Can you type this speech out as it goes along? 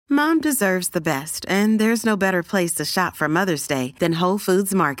Mom deserves the best, and there's no better place to shop for Mother's Day than Whole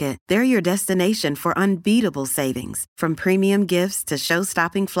Foods Market. They're your destination for unbeatable savings, from premium gifts to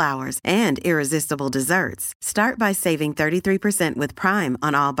show-stopping flowers and irresistible desserts. Start by saving 33% with Prime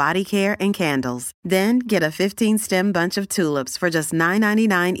on all body care and candles. Then get a 15-stem bunch of tulips for just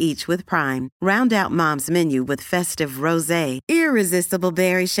 $9.99 each with Prime. Round out Mom's menu with festive rosé, irresistible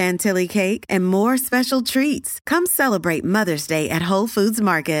berry chantilly cake, and more special treats. Come celebrate Mother's Day at Whole Foods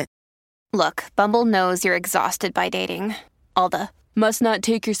Market. Look, Bumble knows you're exhausted by dating. All the must not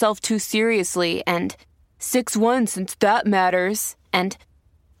take yourself too seriously and 6'1" since that matters. And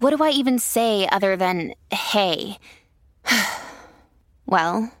what do I even say other than hey?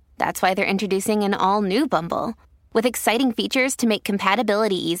 Well, that's why they're introducing an all-new Bumble with exciting features to make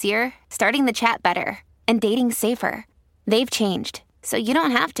compatibility easier, starting the chat better, and dating safer. They've changed, so you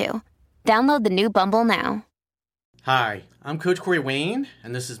don't have to. Download the new Bumble now. Hi, I'm Coach Corey Wayne,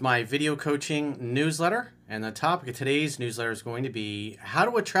 and this is my video coaching newsletter. And the topic of today's newsletter is going to be how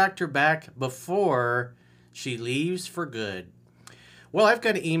to attract her back before she leaves for good. Well, I've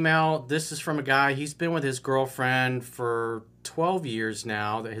got an email. This is from a guy. He's been with his girlfriend for 12 years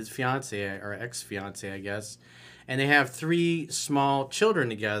now, his fiance or ex-fiance, I guess. And they have 3 small children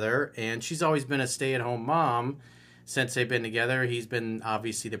together, and she's always been a stay-at-home mom since they've been together. He's been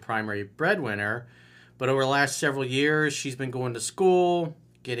obviously the primary breadwinner. But over the last several years, she's been going to school,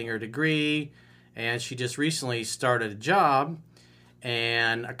 getting her degree, and she just recently started a job.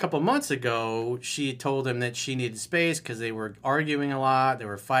 And a couple months ago, she told him that she needed space because they were arguing a lot, they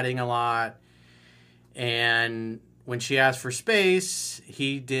were fighting a lot. And when she asked for space,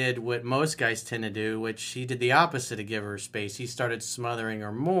 he did what most guys tend to do, which he did the opposite to give her space. He started smothering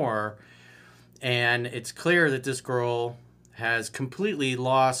her more. And it's clear that this girl has completely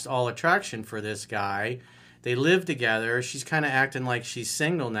lost all attraction for this guy. They live together. She's kind of acting like she's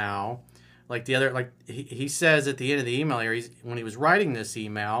single now. Like he says at the end of the email here, when he was writing this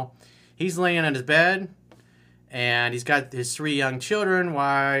email, he's laying on his bed and he's got his 3 young children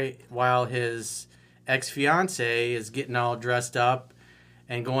while his ex-fiance is getting all dressed up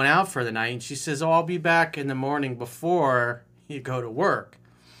and going out for the night. And she says, "Oh, I'll be back in the morning before you go to work."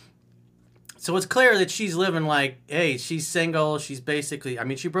 So it's clear that she's living like, hey, she's single. She's basically,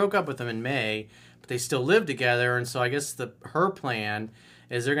 she broke up with him in May, but they still live together. And so I guess her plan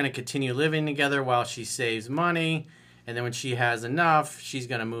is they're going to continue living together while she saves money. And then when she has enough, she's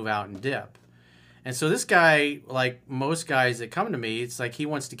going to move out and dip. And so this guy, like most guys that come to me, it's like he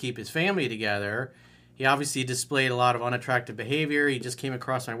wants to keep his family together. He obviously displayed a lot of unattractive behavior. He just came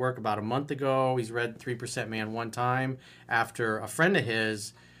across my work about a month ago. He's read 3% Man one time after a friend of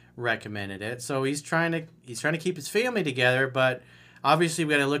his recommended it. So he's trying to keep his family together, but obviously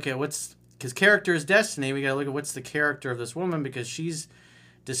we got to look at because character is destiny. We got to look at what's the character of this woman, because she's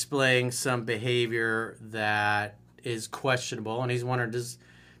displaying some behavior that is questionable, and he's wondering, does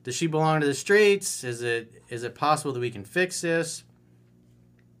she belong to the streets? Is it possible that we can fix this?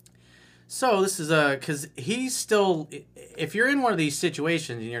 So this is because he's still, if you're in one of these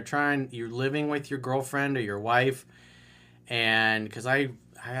situations and you're living with your girlfriend or your wife, and because I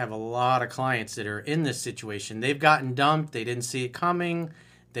have a lot of clients that are in this situation. They've gotten dumped. They didn't see it coming.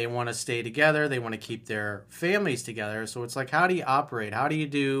 They want to stay together. They want to keep their families together. So it's like, how do you operate? How do you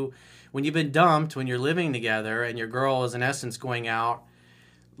do when you've been dumped, when you're living together and your girl is in essence going out,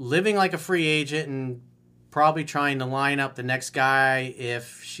 living like a free agent and probably trying to line up the next guy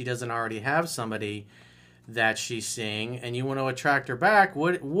if she doesn't already have somebody that she's seeing, and you want to attract her back?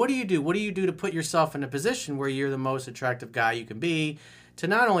 What do you do? What do you do to put yourself in a position where you're the most attractive guy you can be, to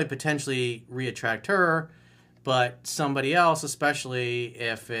not only potentially re-attract her, but somebody else, especially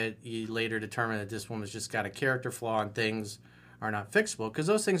if you later determine that this woman's just got a character flaw and things are not fixable, because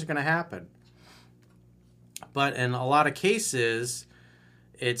those things are going to happen. But in a lot of cases,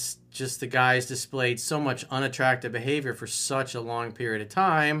 it's just the guy's displayed so much unattractive behavior for such a long period of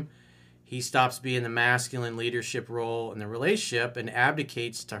time, he stops being the masculine leadership role in the relationship and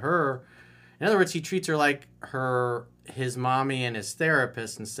abdicates to her. In other words, he treats her like his mommy and his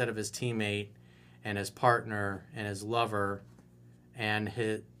therapist instead of his teammate and his partner and his lover and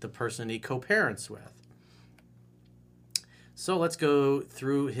the person he co-parents with. So let's go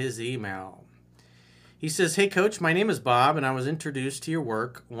through his email. He says, "Hey Coach, my name is Bob and I was introduced to your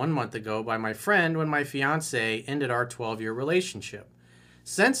work 1 month ago by my friend when my fiance ended our 12-year relationship.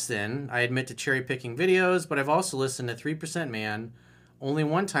 Since then, I admit to cherry-picking videos, but I've also listened to 3% Man only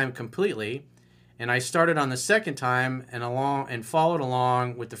one time completely, and I started on the second time and followed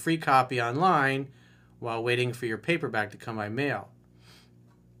along with the free copy online while waiting for your paperback to come by mail.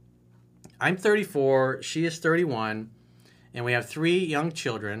 I'm 34, she is 31, And we have 3 young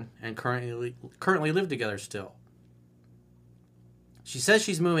children and currently live together still. She says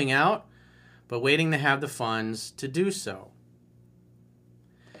she's moving out, but waiting to have the funds to do so.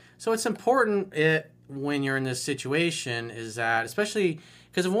 So it's important when you're in this situation is that, especially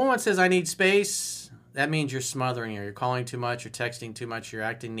because if a woman says, I need space, that means you're smothering her. You're calling too much, you're texting too much, you're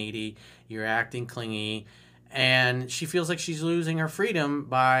acting needy, you're acting clingy, and she feels like she's losing her freedom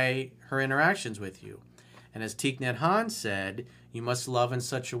by her interactions with you. And as Thich Nhat Hanh said, you must love in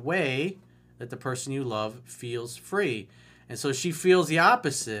such a way that the person you love feels free. And so she feels the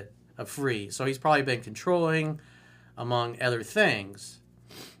opposite of free. So he's probably been controlling, among other things.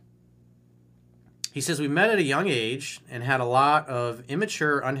 He says, we met at a young age and had a lot of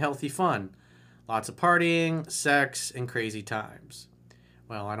immature, unhealthy fun. Lots of partying, sex, and crazy times.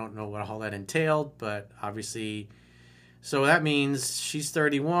 Well, I don't know what all that entailed, but obviously, so that means she's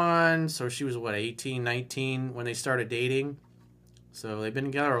 31, so she was, 18, 19 when they started dating? So they've been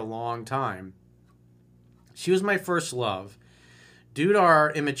together a long time. She was my first love. Due to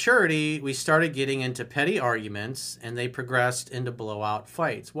our immaturity, we started getting into petty arguments, and they progressed into blowout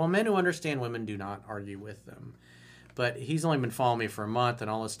fights. Well, men who understand women do not argue with them. But he's only been following me for a month, and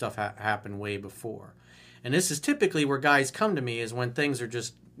all this stuff happened way before. And this is typically where guys come to me, is when things are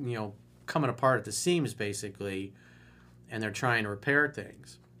just, coming apart at the seams, basically, and they're trying to repair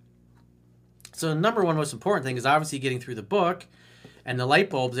things. So the number one most important thing is obviously getting through the book. And the light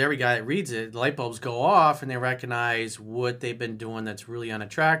bulbs, every guy that reads it, the light bulbs go off and they recognize what they've been doing that's really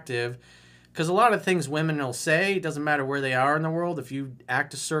unattractive. Because a lot of things women will say, it doesn't matter where they are in the world, if you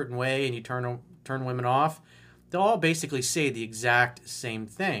act a certain way and you turn women off, they'll all basically say the exact same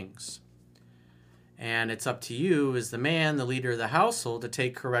things. And it's up to you as the man, the leader of the household, to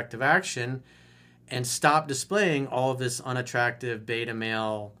take corrective action and stop displaying all of this unattractive beta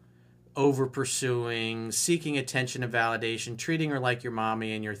male over pursuing, seeking attention and validation, treating her like your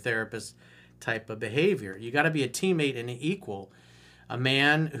mommy and your therapist type of behavior. You got to be a teammate and an equal. A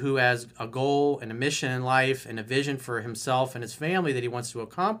man who has a goal and a mission in life and a vision for himself and his family that he wants to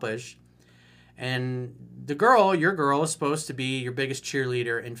accomplish. And the girl, your girl, is supposed to be your biggest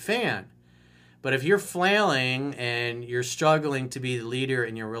cheerleader and fan. But if you're flailing and you're struggling to be the leader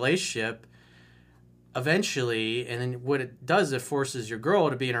in your relationship, eventually, and then what it does, it forces your girl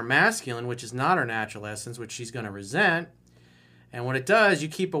to be in her masculine, which is not her natural essence, which she's going to resent. And what it does, you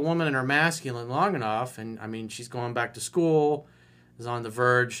keep a woman in her masculine long enough, and I mean, she's going back to school, is on the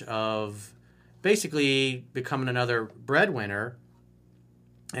verge of basically becoming another breadwinner.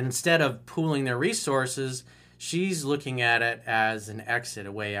 And instead of pooling their resources, she's looking at it as an exit,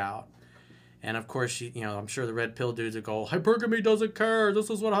 a way out. And of course, she, I'm sure the red pill dudes would go, hypergamy doesn't care, this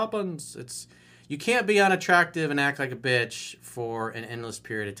is what happens. You can't be unattractive and act like a bitch for an endless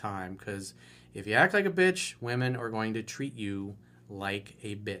period of time, because if you act like a bitch, women are going to treat you like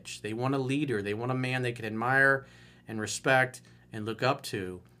a bitch. They want a leader. They want a man they can admire and respect and look up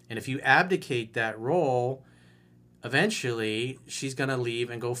to. And if you abdicate that role, eventually she's going to leave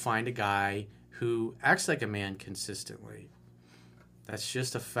and go find a guy who acts like a man consistently. That's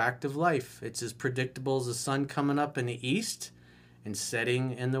just a fact of life. It's as predictable as the sun coming up in the east and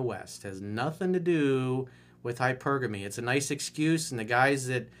setting in the west. It has nothing to do with hypergamy. It's a nice excuse, and the guys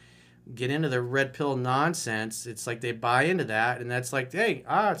that get into the red pill nonsense, it's like they buy into that, and that's like, hey,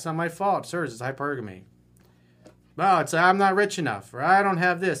 it's not my fault, it's hers, it's hypergamy. Well, it's I'm not rich enough, or I don't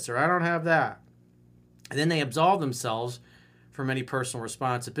have this, or I don't have that. And then they absolve themselves from any personal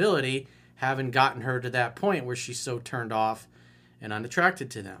responsibility, having gotten her to that point where she's so turned off and unattracted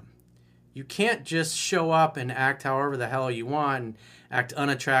to them. You can't just show up and act however the hell you want and act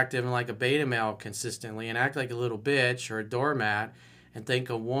unattractive and like a beta male consistently and act like a little bitch or a doormat and think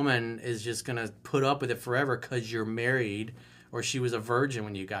a woman is just going to put up with it forever because you're married or she was a virgin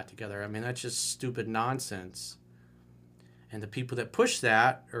when you got together. I mean, that's just stupid nonsense. And the people that push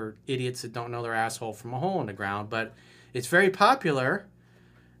that are idiots that don't know their asshole from a hole in the ground. But it's very popular.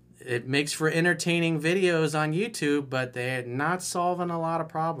 It makes for entertaining videos on YouTube, but they're not solving a lot of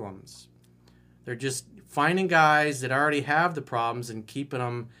problems. They're just finding guys that already have the problems and keeping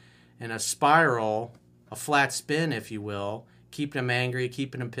them in a spiral, a flat spin, if you will, keeping them angry,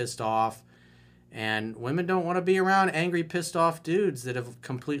 keeping them pissed off. And women don't want to be around angry, pissed off dudes that have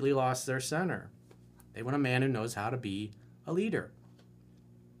completely lost their center. They want a man who knows how to be a leader.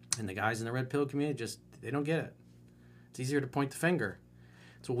 And the guys in the red pill community they don't get it. It's easier to point the finger.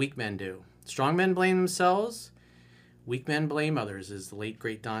 It's what weak men do. Strong men blame themselves. Weak men blame others, as the late,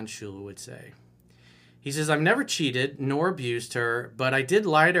 great Don Shula would say. He says, I've never cheated nor abused her, but I did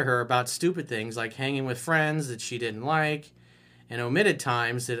lie to her about stupid things like hanging with friends that she didn't like and omitted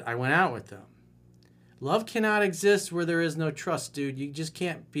times that I went out with them. Love cannot exist where there is no trust, dude. You just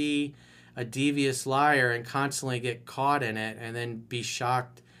can't be a devious liar and constantly get caught in it and then be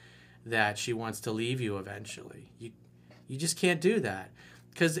shocked that she wants to leave you eventually. You just can't do that.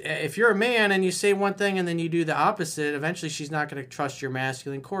 Because if you're a man and you say one thing and then you do the opposite, eventually she's not going to trust your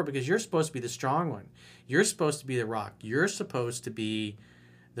masculine core, because you're supposed to be the strong one. You're supposed to be the rock. You're supposed to be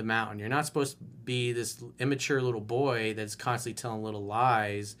the mountain. You're not supposed to be this immature little boy that's constantly telling little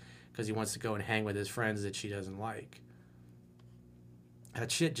lies because he wants to go and hang with his friends that she doesn't like.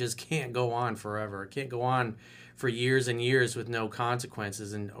 That shit just can't go on forever. It can't go on for years and years with no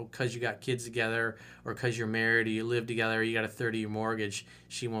consequences. And because you got kids together, or because you're married, or you live together, or you got a 30-year mortgage,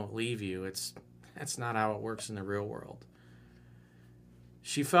 she won't leave you. That's not how it works in the real world.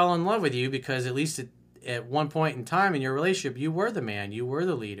 She fell in love with you because at least at one point in time in your relationship, you were the man, you were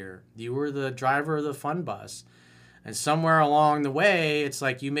the leader, you were the driver of the fun bus. And somewhere along the way, it's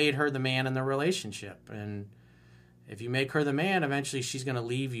like you made her the man in the relationship. And if you make her the man, eventually she's going to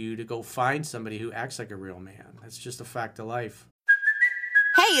leave you to go find somebody who acts like a real man. That's just a fact of life.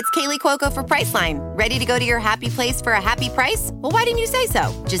 Hey, it's Kaylee Cuoco for Priceline. Ready to go to your happy place for a happy price? Well, why didn't you say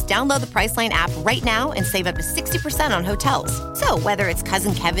so? Just download the Priceline app right now and save up to 60% on hotels. So whether it's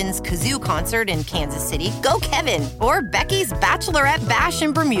Cousin Kevin's Kazoo Concert in Kansas City, go Kevin, or Becky's Bachelorette Bash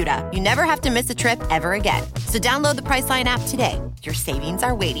in Bermuda, you never have to miss a trip ever again. So download the Priceline app today. Your savings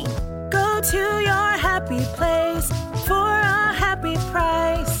are waiting. Go to your happy place for a happy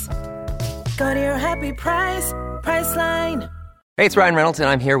price. Go to your happy price, Priceline. Hey, it's Ryan Reynolds, and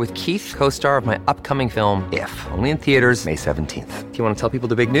I'm here with Keith, co-star of my upcoming film, If, only in theaters May 17th. Do you want to tell people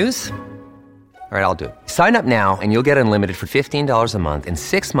the big news? All right, I'll do it. Sign up now and you'll get unlimited for $15 a month and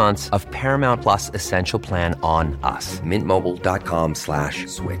 6 months of Paramount Plus Essential Plan on us.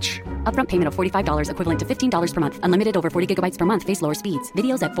 MintMobile.com/switch. Upfront payment of $45 equivalent to $15 per month. Unlimited over 40 gigabytes per month. Face lower speeds.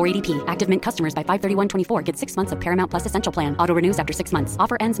 Videos at 480p. Active Mint customers by 531.24 get 6 months of Paramount Plus Essential Plan. Auto renews after 6 months.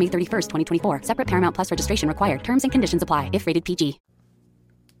 Offer ends May 31st, 2024. Separate Paramount Plus registration required. Terms and conditions apply if rated PG.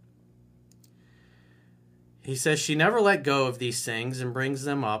 He says she never let go of these things and brings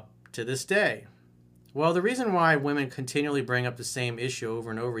them up to this day. Well, the reason why women continually bring up the same issue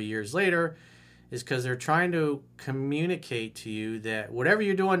over and over years later is because they're trying to communicate to you that whatever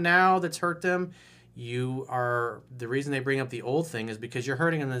you're doing now that's hurt them, the reason they bring up the old thing is because you're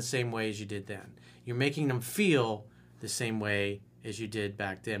hurting them in the same way as you did then. You're making them feel the same way as you did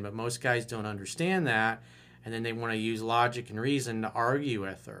back then. But most guys don't understand that, and then they want to use logic and reason to argue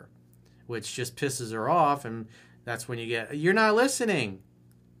with her, which just pisses her off, and that's when you get, you're not listening.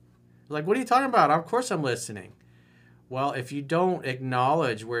 Like, what are you talking about? Of course I'm listening. Well, if you don't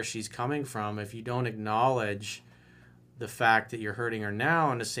acknowledge where she's coming from, if you don't acknowledge the fact that you're hurting her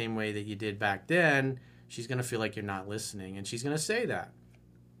now in the same way that you did back then, she's going to feel like you're not listening, and she's going to say that.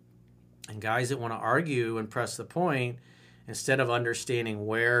 And guys that want to argue and press the point, instead of understanding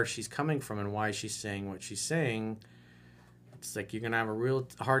where she's coming from and why she's saying what she's saying, it's like you're going to have a real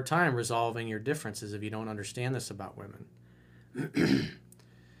hard time resolving your differences if you don't understand this about women.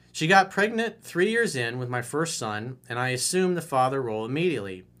 She got pregnant 3 years in with my first son, and I assumed the father role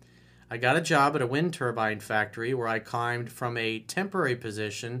immediately. I got a job at a wind turbine factory where I climbed from a temporary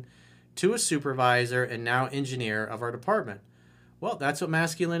position to a supervisor and now engineer of our department. Well, that's what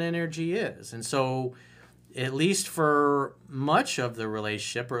masculine energy is. And so, at least for much of the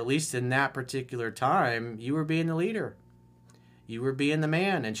relationship, or at least in that particular time, you were being the leader. You were being the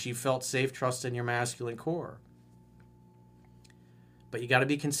man, and she felt safe, trust in your masculine core. But you got to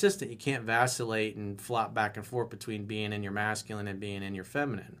be consistent. You can't vacillate and flop back and forth between being in your masculine and being in your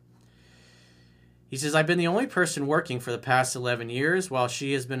feminine. He says, I've been the only person working for the past 11 years while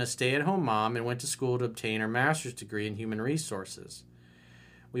she has been a stay-at-home mom and went to school to obtain her master's degree in human resources.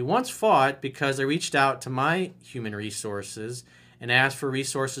 We once fought because I reached out to my human resources and asked for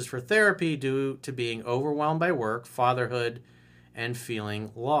resources for therapy due to being overwhelmed by work, fatherhood, and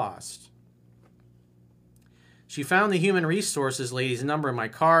feeling lost. She found the human resources lady's number in my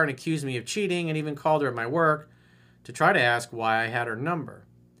car and accused me of cheating, and even called her at my work to try to ask why I had her number.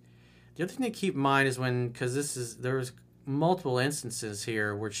 The other thing to keep in mind is there was multiple instances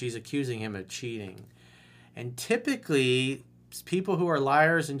here where she's accusing him of cheating. And typically, people who are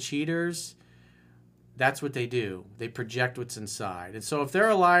liars and cheaters, that's what they do. They project what's inside. And so if they're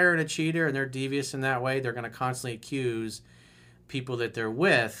a liar and a cheater and they're devious in that way, they're going to constantly accuse people that they're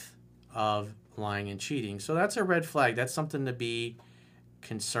with of lying and cheating. So that's a red flag. That's something to be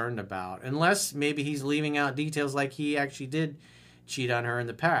concerned about. Unless maybe he's leaving out details like he actually did cheat on her in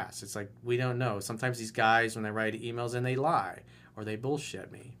the past. It's like, we don't know. Sometimes these guys, when they write emails, and they lie or they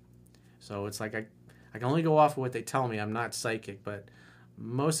bullshit me. So it's like I can only go off of what they tell me. I'm not psychic, but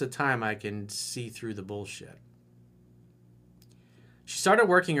most of the time I can see through the bullshit. She started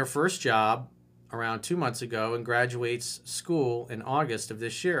working her first job around 2 months ago and graduates school in August of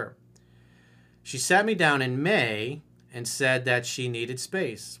this year. She sat me down in May and said that she needed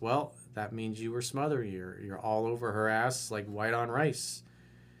space. Well, that means you were smothering her. You're all over her ass like white on rice.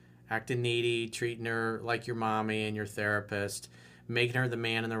 Acting needy, treating her like your mommy and your therapist, making her the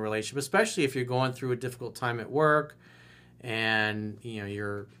man in the relationship, especially if you're going through a difficult time at work and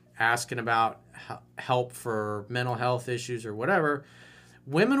you're asking about help for mental health issues or whatever.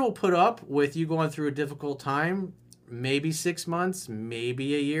 Women will put up with you going through a difficult time, maybe 6 months,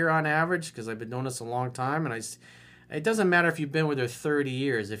 maybe a year on average, because I've been doing this a long time. And it doesn't matter if you've been with her 30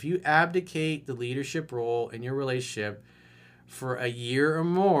 years. If you abdicate the leadership role in your relationship for a year or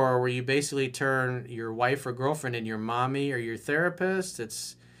more, where you basically turn your wife or girlfriend into your mommy or your therapist,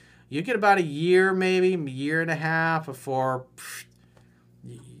 you get about a year, maybe a year and a half before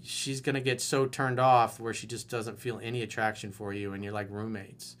she's going to get so turned off where she just doesn't feel any attraction for you and you're like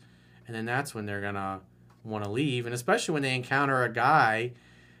roommates. And then that's when they're going to want to leave. And especially when they encounter a guy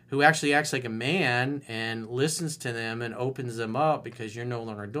who actually acts like a man and listens to them and opens them up because you're no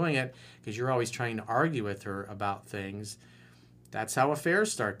longer doing it, because you're always trying to argue with her about things. That's how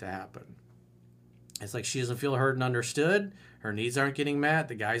affairs start to happen. It's like she doesn't feel heard and understood. Her needs aren't getting met.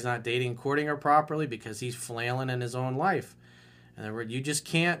 The guy's not dating and courting her properly because he's flailing in his own life. In other words, you just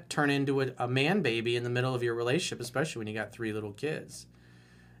can't turn into a man baby in the middle of your relationship, especially when you got 3 little kids.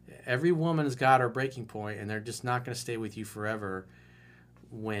 Every woman's got her breaking point, and they're just not going to stay with you forever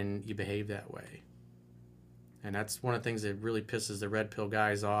when you behave that way. And that's one of the things that really pisses the red pill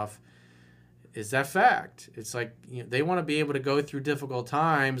guys off, is that fact. It's like they want to be able to go through difficult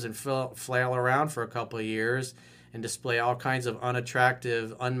times and flail around for a couple of years and display all kinds of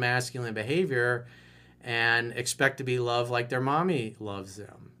unattractive, unmasculine behavior and expect to be loved like their mommy loves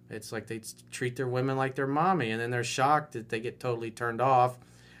them. It's like they treat their women like their mommy, and then they're shocked that they get totally turned off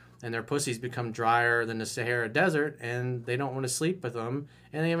and their pussies become drier than the Sahara Desert and they don't want to sleep with them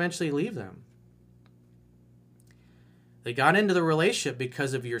and they eventually leave them. They got into the relationship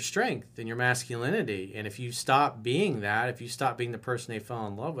because of your strength and your masculinity, and if you stop being that, if you stop being the person they fell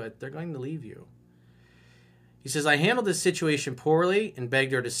in love with, they're going to leave you. He says, I handled this situation poorly and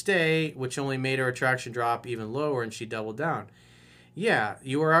begged her to stay, which only made her attraction drop even lower, and she doubled down. Yeah,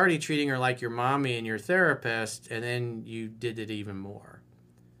 you were already treating her like your mommy and your therapist, and then you did it even more.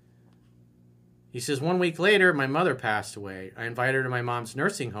 He says, 1 week later, my mother passed away. I invited her to my mom's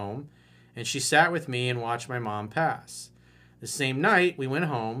nursing home, and she sat with me and watched my mom pass. The same night, we went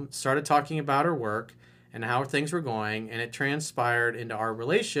home, started talking about her work and how things were going, and it transpired into our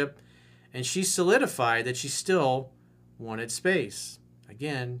relationship, and she solidified that she still wanted space.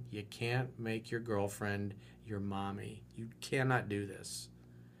 Again, you can't make your girlfriend your mommy. You cannot do this.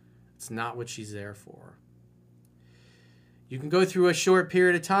 It's not what she's there for. You can go through a short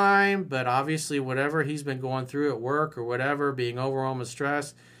period of time, but obviously whatever he's been going through at work or whatever, being overwhelmed with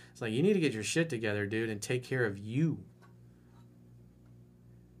stress, it's like you need to get your shit together, dude, and take care of you.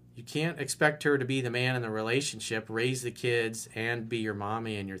 You can't expect her to be the man in the relationship, raise the kids, and be your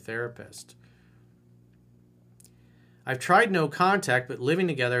mommy and your therapist. I've tried no contact, but living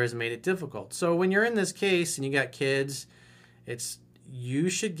together has made it difficult. So when you're in this case and you got kids, you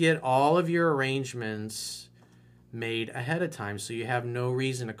should get all of your arrangements made ahead of time so you have no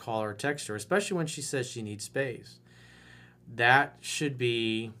reason to call her or text her, especially when she says she needs space. That should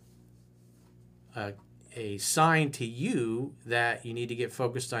be a sign to you that you need to get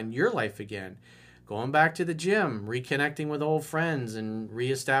focused on your life again. Going back to the gym, reconnecting with old friends, and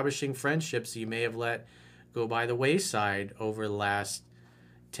reestablishing friendships you may have let go by the wayside over the last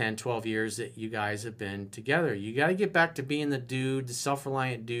 10, 12 years that you guys have been together. You got to get back to being the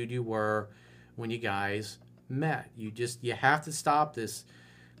self-reliant dude you were when you guys met. You have to stop this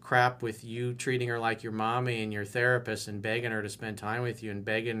crap with you treating her like your mommy and your therapist and begging her to spend time with you and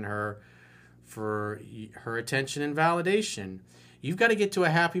begging her for her attention and validation. You've got to get to a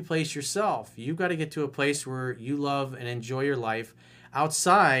happy place yourself. You've got to get to a place where you love and enjoy your life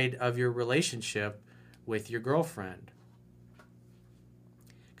outside of your relationship with your girlfriend.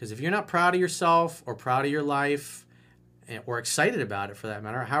 Because if you're not proud of yourself or proud of your life or excited about it for that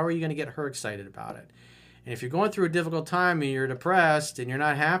matter, how are you going to get her excited about it? And if you're going through a difficult time and you're depressed and you're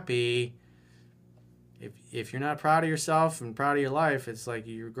not happy, if you're not proud of yourself and proud of your life, it's like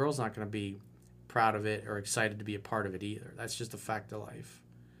your girl's not going to be proud of it or excited to be a part of it either. That's just a fact of life.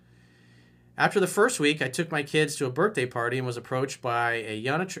 After the first week, I took my kids to a birthday party and was approached by a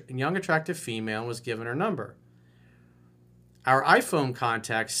young attractive female and was given her number. Our iPhone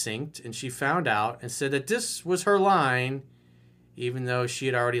contacts synced, and she found out and said that this was her line, even though she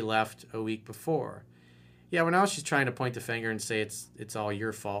had already left a week before. Yeah, well, now she's trying to point the finger and say it's all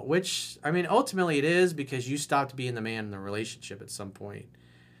your fault, which, I mean, ultimately it is, because you stopped being the man in the relationship at some point,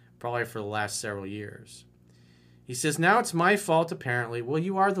 probably for the last several years. He says, now it's my fault, apparently. Well,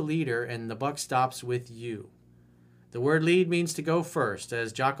 you are the leader, and the buck stops with you. The word lead means to go first.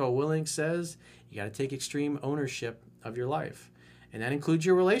 As Jocko Willink says, you got to take extreme ownership of your life. And that includes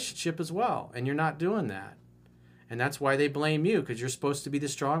your relationship as well, and you're not doing that. And that's why they blame you, because you're supposed to be the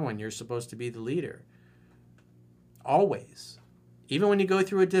strong one. You're supposed to be the leader. Always. Even when you go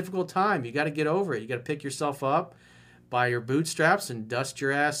through a difficult time, you got to get over it. You got to pick yourself up by your bootstraps and dust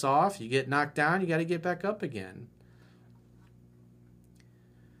your ass off. You get knocked down, you got to get back up again.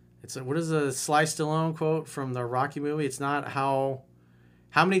 What is the Sly Stallone quote from the Rocky movie? It's not how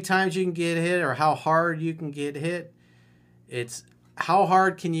many times you can get hit or how hard you can get hit. It's how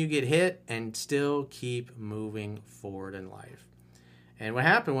hard can you get hit and still keep moving forward in life. And what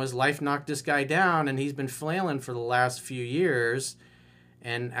happened was life knocked this guy down, and he's been flailing for the last few years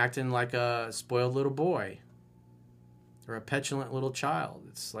and acting like a spoiled little boy or a petulant little child.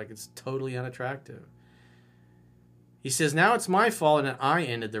 It's like it's totally unattractive. He says, now it's my fault and I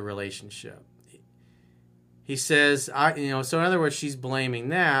ended the relationship. He says, so in other words, she's blaming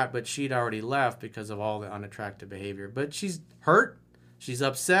that, but she'd already left because of all the unattractive behavior. But she's hurt, she's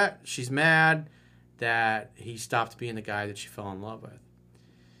upset, she's mad that he stopped being the guy that she fell in love with.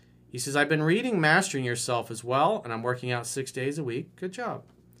 He says, I've been reading Mastering Yourself as well, and I'm working out 6 days a week. Good job.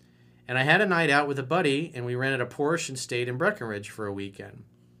 And I had a night out with a buddy, and we rented a Porsche and stayed in Breckenridge for a weekend.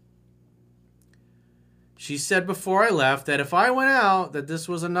 She said before I left that if I went out, that this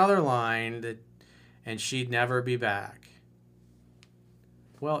was another line, and she'd never be back.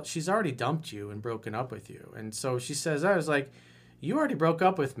 Well, she's already dumped you and broken up with you. And so she says, I was like, you already broke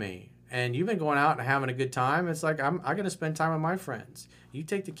up with me, and you've been going out and having a good time. It's like, I'm going to spend time with my friends. You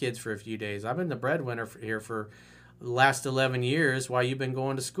take the kids for a few days. I've been the breadwinner here for the last 11 years while you've been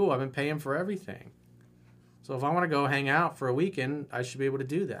going to school. I've been paying for everything. So if I want to go hang out for a weekend, I should be able to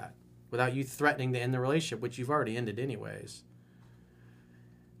do that without you threatening to end the relationship, which you've already ended anyways.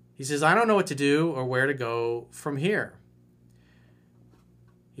 He says, I don't know what to do or where to go from here.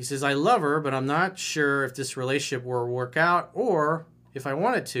 He says, I love her, but I'm not sure if this relationship will work out or if I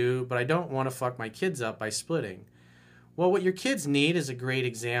wanted to, but I don't want to fuck my kids up by splitting. Well, what your kids need is a great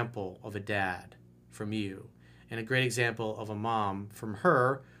example of a dad from you and a great example of a mom from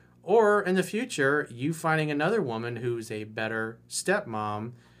her, or in the future, you finding another woman who's a better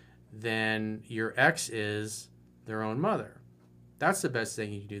stepmom than your ex is their own mother. That's the best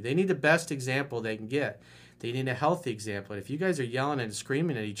thing you can do. They need the best example they can get. They need a healthy example. And if you guys are yelling and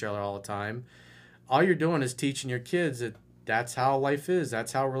screaming at each other all the time, all you're doing is teaching your kids that that's how life is.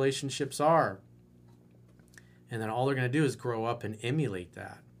 That's how relationships are. And then all they're going to do is grow up and emulate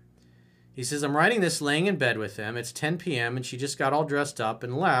that. He says, I'm writing this laying in bed with him. It's 10 p.m. and she just got all dressed up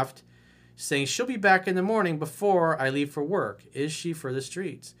and left, saying she'll be back in the morning before I leave for work. Is she for the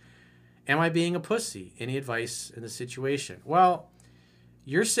streets? Am I being a pussy? Any advice in the situation? Well,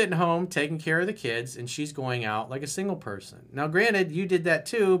 you're sitting home taking care of the kids and she's going out like a single person. Now, granted, you did that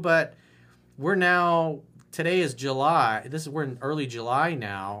too, but today is July. We're in early July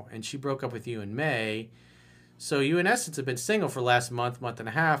now, and she broke up with you in May. So you, in essence, have been single for the last month and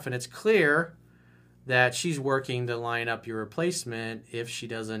a half, and it's clear that she's working to line up your replacement if she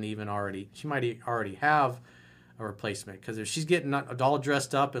doesn't even already. She might already have a replacement, because if she's getting all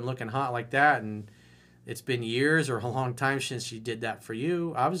dressed up and looking hot like that, and it's been years or a long time since she did that for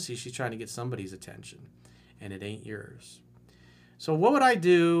you, obviously she's trying to get somebody's attention, and it ain't yours. So what would I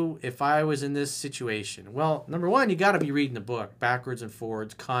do if I was in this situation? Well, number one, you got to be reading the book backwards and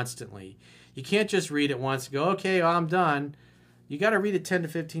forwards constantly. You can't just read it once and go, okay, well, I'm done. You got to read it 10 to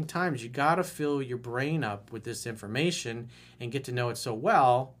 15 times. You got to fill your brain up with this information and get to know it so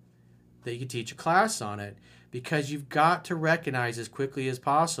well that you can teach a class on it, because you've got to recognize as quickly as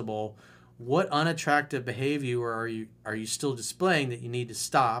possible what unattractive behavior are you still displaying that you need to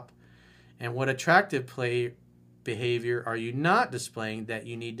stop, and what attractive behavior are you not displaying that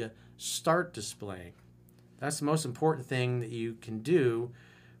you need to start displaying. That's the most important thing that you can do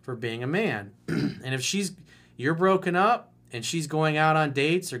for being a man. And if you're broken up and she's going out on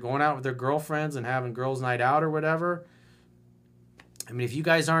dates or going out with her girlfriends and having girls' night out or whatever, I mean, if you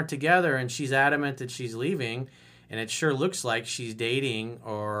guys aren't together and she's adamant that she's leaving, and it sure looks like she's dating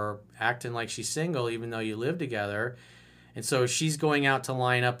or acting like she's single even though you live together, and so she's going out to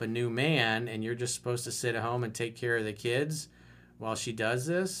line up a new man and you're just supposed to sit at home and take care of the kids while she does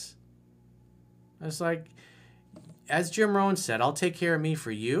this, it's like, as Jim Rohn said, I'll take care of me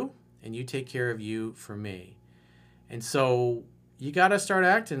for you, and you take care of you for me. And so you got to start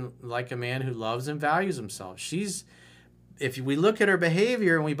acting like a man who loves and values himself. If we look at her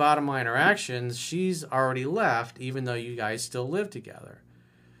behavior and we bottom line her actions, she's already left, even though you guys still live together.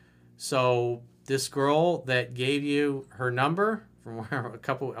 So this girl that gave you her number from a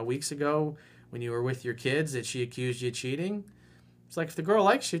couple of weeks ago when you were with your kids that she accused you of cheating, it's like, if the girl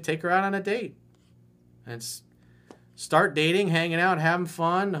likes you, take her out on a date. And start dating, hanging out, having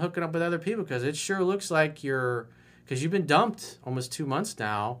fun, hooking up with other people, because it sure looks like because you've been dumped almost 2 months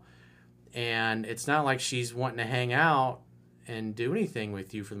now, and it's not like she's wanting to hang out and do anything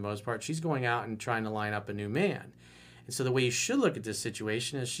with you for the most part. She's going out and trying to line up a new man. And so the way you should look at this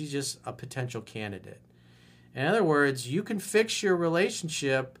situation is she's just a potential candidate. In other words, you can fix your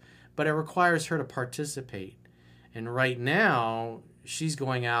relationship, but it requires her to participate. And right now, she's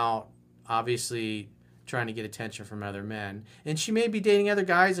going out, obviously, trying to get attention from other men. And she may be dating other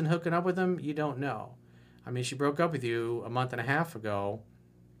guys and hooking up with them. You don't know. I mean, she broke up with you a month and a half ago.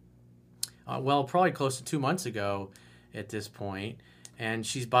 Probably close to 2 months ago at this point. And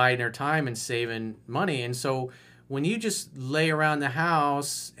she's biding her time and saving money. And so when you just lay around the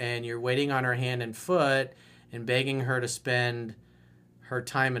house and you're waiting on her hand and foot and begging her to spend her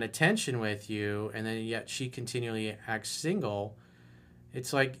time and attention with you, and then yet she continually acts single,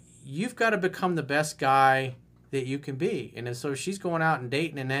 it's like, you've got to become the best guy that you can be. And so she's going out and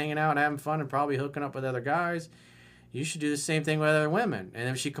dating and hanging out and having fun and probably hooking up with other guys. You should do the same thing with other women. And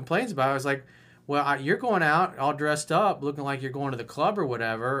if she complains about it, it's like, well, you're going out all dressed up, looking like you're going to the club or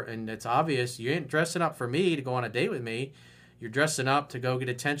whatever, and it's obvious you ain't dressing up for me to go on a date with me. You're dressing up to go get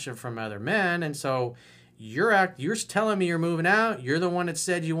attention from other men. And so you're telling me you're moving out. You're the one that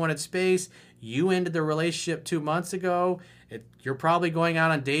said you wanted space. You ended the relationship 2 months ago. You're probably going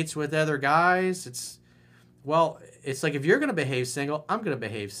out on dates with other guys. It's like, if you're going to behave single, I'm going to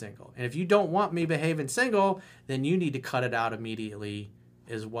behave single. And if you don't want me behaving single, then you need to cut it out immediately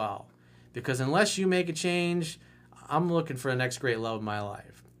as well. Because unless you make a change, I'm looking for the next great love of my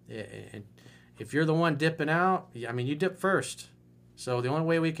life. And if you're the one dipping out, I mean, you dip first. So the only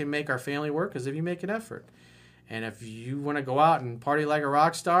way we can make our family work is if you make an effort. And if you want to go out and party like a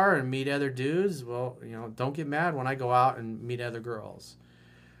rock star and meet other dudes, well, don't get mad when I go out and meet other girls.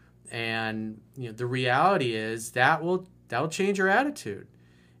 And the reality is that'll change her attitude.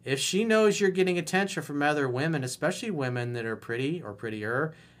 If she knows you're getting attention from other women, especially women that are pretty or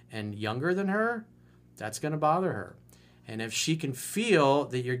prettier and younger than her, that's going to bother her. And if she can feel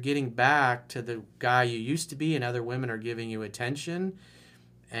that you're getting back to the guy you used to be and other women are giving you attention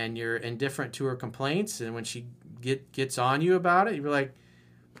and you're indifferent to her complaints, and when she gets on you about it, you're like,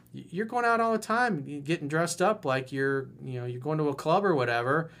 you're going out all the time, getting dressed up like you're going to a club or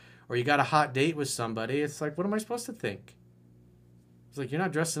whatever, or you got a hot date with somebody. It's like, what am I supposed to think? It's like, you're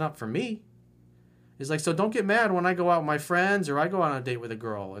not dressing up for me. It's like, so don't get mad when I go out with my friends or I go out on a date with a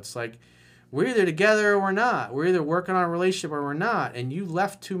girl. It's like, we're either together or we're not. We're either working on a relationship or we're not. And you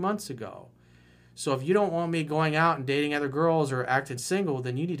left 2 months ago. So if you don't want me going out and dating other girls or acting single,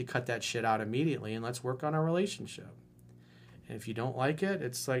 then you need to cut that shit out immediately and let's work on our relationship. And if you don't like it,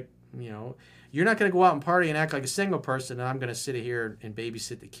 it's like, you're not going to go out and party and act like a single person, and I'm going to sit here and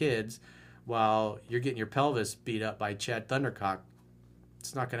babysit the kids while you're getting your pelvis beat up by Chad Thundercock.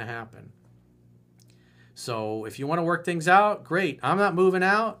 It's not going to happen. So if you want to work things out, great. I'm not moving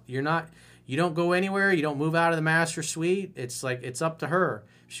out. You don't go anywhere. You don't move out of the master suite. It's like, it's up to her.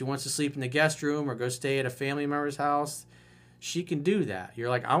 If she wants to sleep in the guest room or go stay at a family member's house, she can do that. You're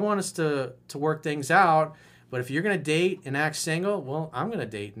like, I want us to work things out, but if you're going to date and act single, well, I'm going to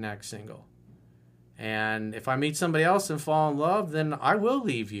date and act single. And if I meet somebody else and fall in love, then I will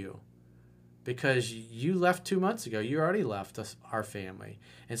leave you. Because you left 2 months ago. You already left our family.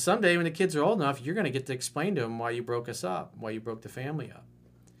 And someday when the kids are old enough, you're going to get to explain to them why you broke us up, why you broke the family up.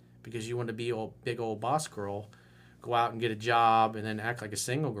 Because you want to be a big old boss girl, go out and get a job, and then act like a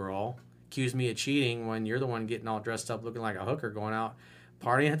single girl, accuse me of cheating when you're the one getting all dressed up looking like a hooker, going out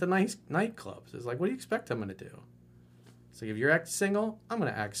partying at the nightclubs. It's like, what do you expect I'm going to do? It's like, if you're acting single, I'm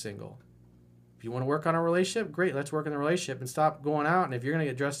going to act single. If you want to work on a relationship, great, let's work on the relationship and stop going out. And if you're going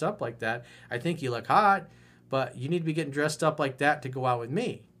to get dressed up like that, I think you look hot, but you need to be getting dressed up like that to go out with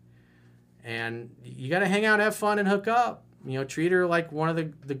me. And you got to hang out, have fun, and hook up. Treat her like one of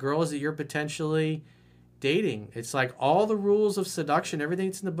the girls that you're potentially dating. It's like all the rules of seduction,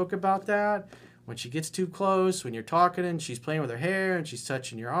 everything's in the book about that. When she gets too close, when you're talking and she's playing with her hair and she's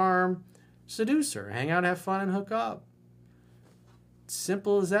touching your arm, seduce her. Hang out, have fun, and hook up.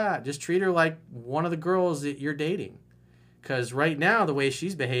 Simple as that. Just treat her like one of the girls that you're dating. Because right now, the way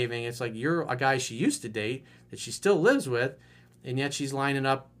she's behaving, it's like you're a guy she used to date that she still lives with, and yet she's lining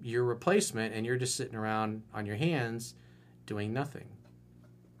up your replacement, and you're just sitting around on your hands doing nothing.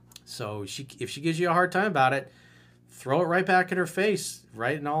 So if she gives you a hard time about it, throw it right back in her face,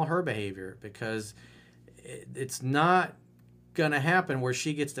 right in all her behavior, because it's not going to happen where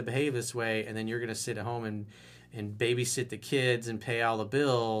she gets to behave this way and then you're going to sit at home and babysit the kids and pay all the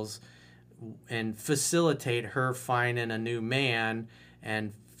bills and facilitate her finding a new man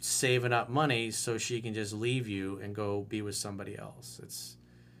and saving up money so she can just leave you and go be with somebody else.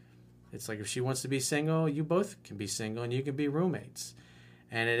 It's like if she wants to be single, you both can be single and you can be roommates.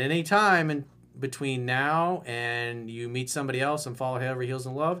 And at any time in between now and you meet somebody else and fall head over heels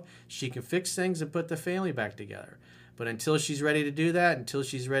in love, she can fix things and put the family back together. But until she's ready to do that, until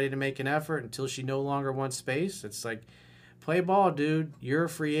she's ready to make an effort, until she no longer wants space, it's like, play ball, dude. You're a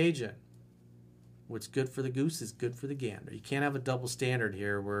free agent. What's good for the goose is good for the gander. You can't have a double standard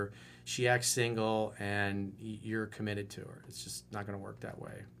here where she acts single and you're committed to her. It's just not going to work that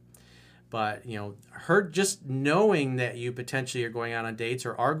way. But, you know, her just knowing that you potentially are going out on dates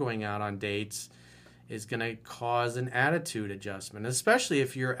or are going out on dates is going to cause an attitude adjustment, especially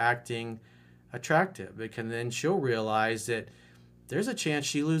if you're acting attractive, because then she'll realize that there's a chance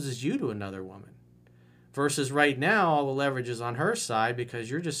she loses you to another woman. Versus right now, all the leverage is on her side because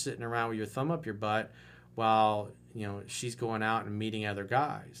you're just sitting around with your thumb up your butt while, you know, she's going out and meeting other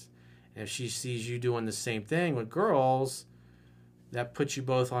guys. And if she sees you doing the same thing with girls, that puts you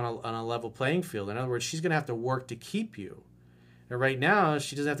both on a level playing field. In other words, she's going to have to work to keep you. And right now,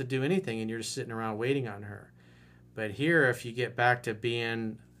 she doesn't have to do anything, and you're just sitting around waiting on her. But here, if you get back to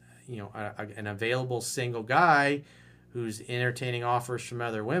being, you know, an available single guy who's entertaining offers from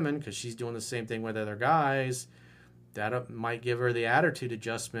other women because she's doing the same thing with other guys, that might give her the attitude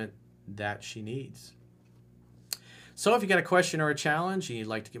adjustment that she needs. So if you got a question or a challenge and you'd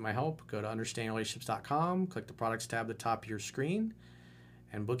like to get my help, go to understandingrelationships.com, click the products tab at the top of your screen,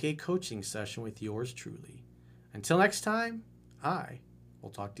 and book a coaching session with yours truly. Until next time, I will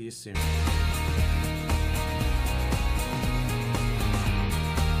talk to you soon.